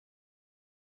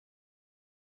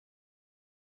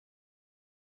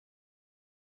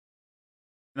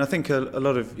I think a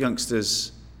lot of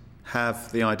youngsters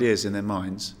have the ideas in their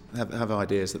minds, have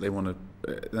ideas that they want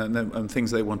to, and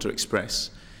things they want to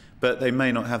express, but they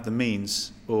may not have the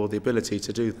means or the ability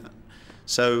to do that.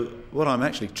 So what I'm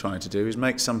actually trying to do is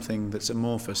make something that's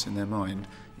amorphous in their mind,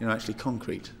 actually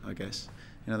concrete, I guess.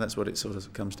 That's what it sort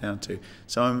of comes down to.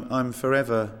 So I'm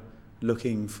forever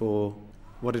looking for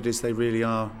what it is they really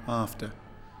are after,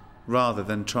 rather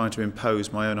than trying to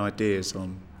impose my own ideas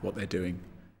on what they're doing.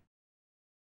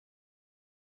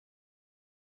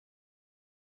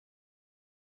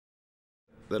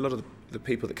 A lot of the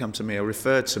people that come to me are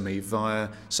referred to me via,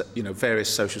 various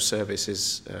social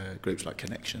services groups like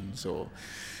Connections or,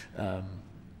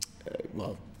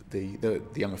 the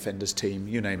Young Offenders team,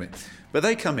 you name it. But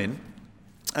they come in,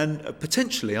 and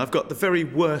potentially I've got the very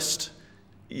worst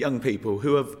young people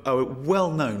who are well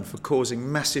known for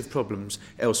causing massive problems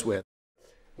elsewhere.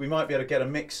 We might be able to get a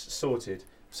mix sorted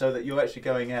so that you're actually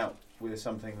going out with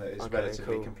something that is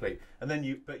relatively complete, and then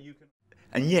you can.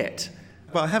 And yet,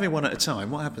 by having one at a time,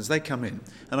 what happens? They come in,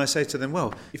 and I say to them,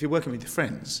 well, if you're working with your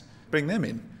friends, bring them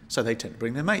in. So they tend to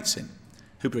bring their mates in,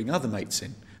 who bring other mates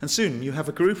in. And soon you have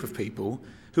a group of people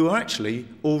who are actually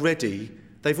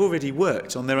they've already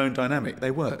worked on their own dynamic.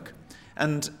 They work.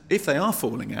 And if they are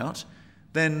falling out,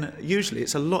 then usually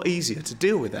it's a lot easier to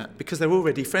deal with that because they're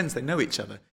already friends, they know each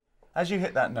other. As you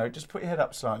hit that note, just put your head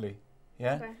up slightly,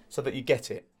 yeah? Okay. So that you get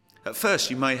it. At first,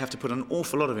 you may have to put an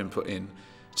awful lot of input in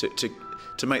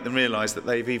to make them realise that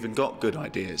they've even got good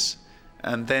ideas.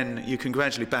 And then you can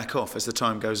gradually back off as the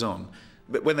time goes on.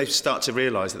 But when they start to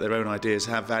realise that their own ideas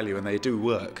have value and they do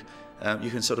work, you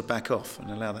can sort of back off and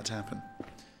allow that to happen.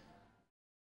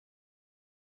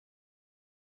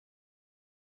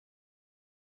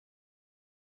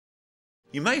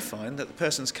 You may find that the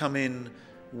person's come in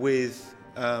with,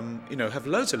 have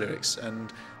loads of lyrics,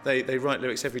 and they write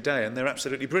lyrics every day and they're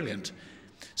absolutely brilliant.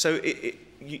 So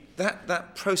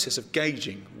that process of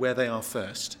gauging where they are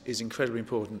first is incredibly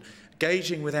important.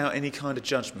 Gauging without any kind of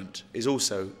judgment is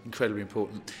also incredibly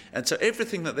important. And so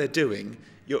everything that they're doing,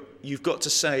 you've got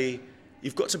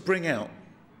to bring out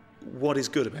what is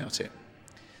good about it.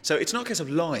 So it's not a case of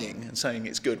lying and saying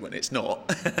it's good when it's not,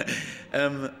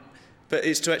 but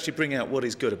it's to actually bring out what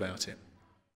is good about it.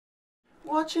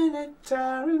 Watching it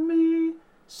tiring me,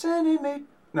 sending me.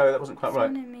 No, that wasn't quite right.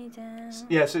 Sending me down.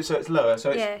 Yeah, so it's lower. So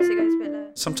it goes a bit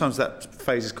lower. Sometimes that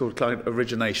phase is called client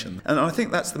origination. And I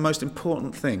think that's the most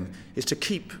important thing, is to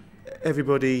keep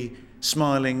everybody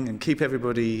smiling and keep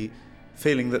everybody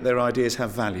feeling that their ideas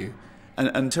have value.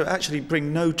 And to actually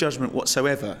bring no judgment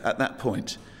whatsoever at that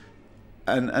point.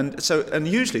 And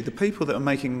usually the people that are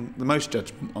making the most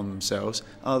judgment on themselves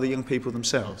are the young people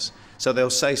themselves. So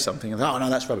they'll say something and oh no,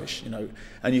 that's rubbish,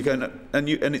 and you go and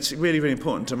it's really, really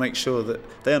important to make sure that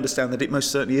they understand that it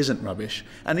most certainly isn't rubbish.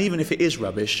 And even if it is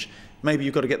rubbish, maybe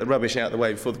you've got to get the rubbish out of the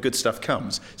way before the good stuff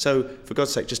comes. So for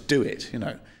God's sake, just do it,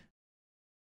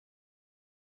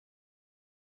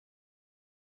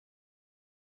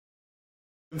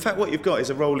 In fact, what you've got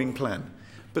is a rolling plan.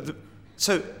 But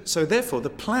so therefore the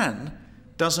plan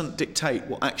doesn't dictate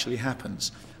what actually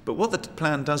happens. But what the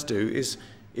plan does do is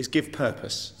give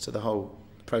purpose to the whole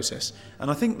process.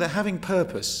 And I think that having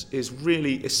purpose is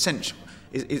really essential,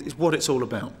 is what it's all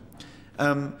about.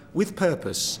 With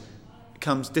purpose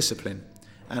comes discipline.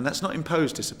 And that's not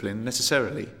imposed discipline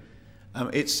necessarily.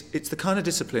 It's the kind of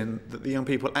discipline that the young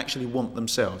people actually want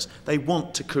themselves. They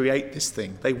want to create this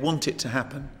thing. They want it to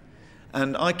happen.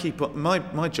 And I keep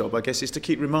my job, I guess, is to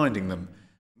keep reminding them.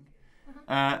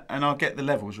 And I'll get the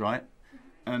levels right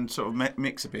and sort of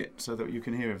mix a bit so that you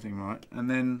can hear everything right, and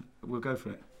then we'll go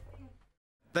for it.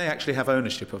 They actually have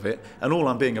ownership of it, and all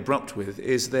I'm being abrupt with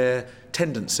is their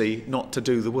tendency not to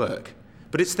do the work.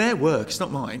 But it's their work, it's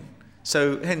not mine.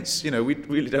 So hence, we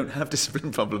really don't have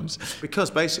discipline problems,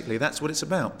 because basically that's what it's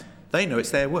about. They know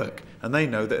it's their work, and they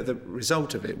know that the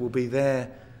result of it will be their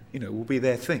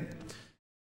thing.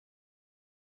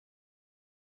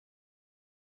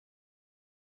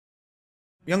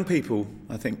 Young people,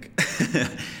 I think,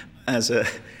 as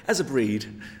a breed,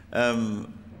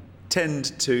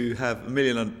 tend to have a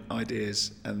million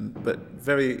ideas,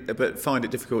 but find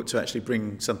it difficult to actually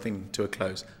bring something to a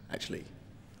close. Actually,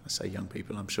 I say young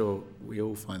people. I'm sure we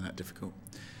all find that difficult.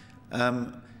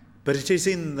 But it is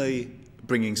in the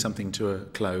bringing something to a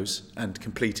close and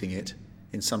completing it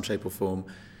in some shape or form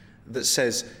that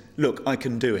says, look, I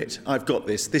can do it. I've got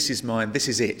this. This is mine. This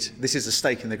is it. This is a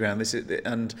stake in the ground.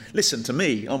 And listen to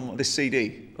me on this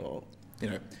CD,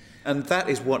 And that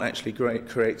is what actually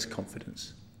creates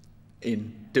confidence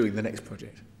in doing the next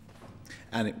project.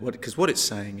 And because what it's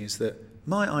saying is that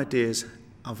my ideas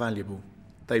are valuable.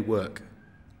 They work.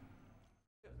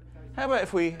 How about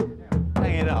if we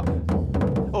hang it up?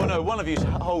 Oh no, one of you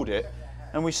hold it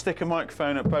and we stick a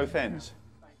microphone at both ends.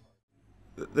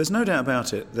 There's no doubt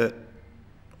about it that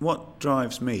what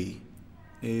drives me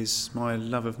is my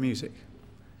love of music.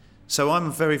 So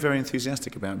I'm very, very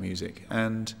enthusiastic about music,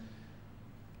 and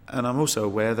I'm also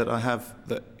aware that I have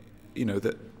that, you know,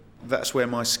 that's where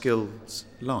my skills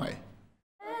lie.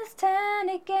 Let's turn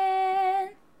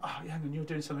again. Oh, hang on, you're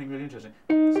doing something really interesting.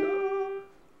 That's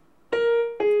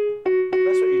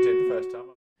what you did the first time.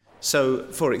 So,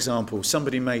 for example,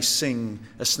 somebody may sing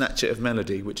a snatchet of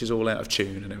melody, which is all out of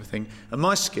tune and everything, and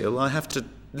my skill, I have to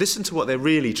listen to what they're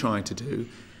really trying to do,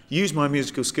 use my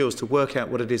musical skills to work out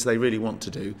what it is they really want to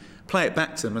do, play it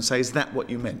back to them and say, is that what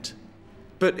you meant?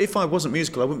 But if I wasn't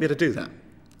musical, I wouldn't be able to do that.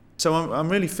 So I'm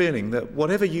really feeling that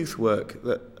whatever youth work,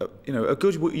 that a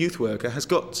good youth worker has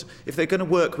got, if they're going to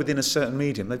work within a certain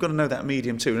medium, they've got to know that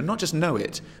medium too, and not just know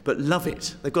it, but love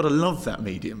it. They've got to love that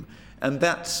medium, and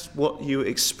that's what you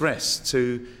express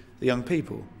to the young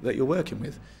people that you're working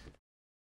with.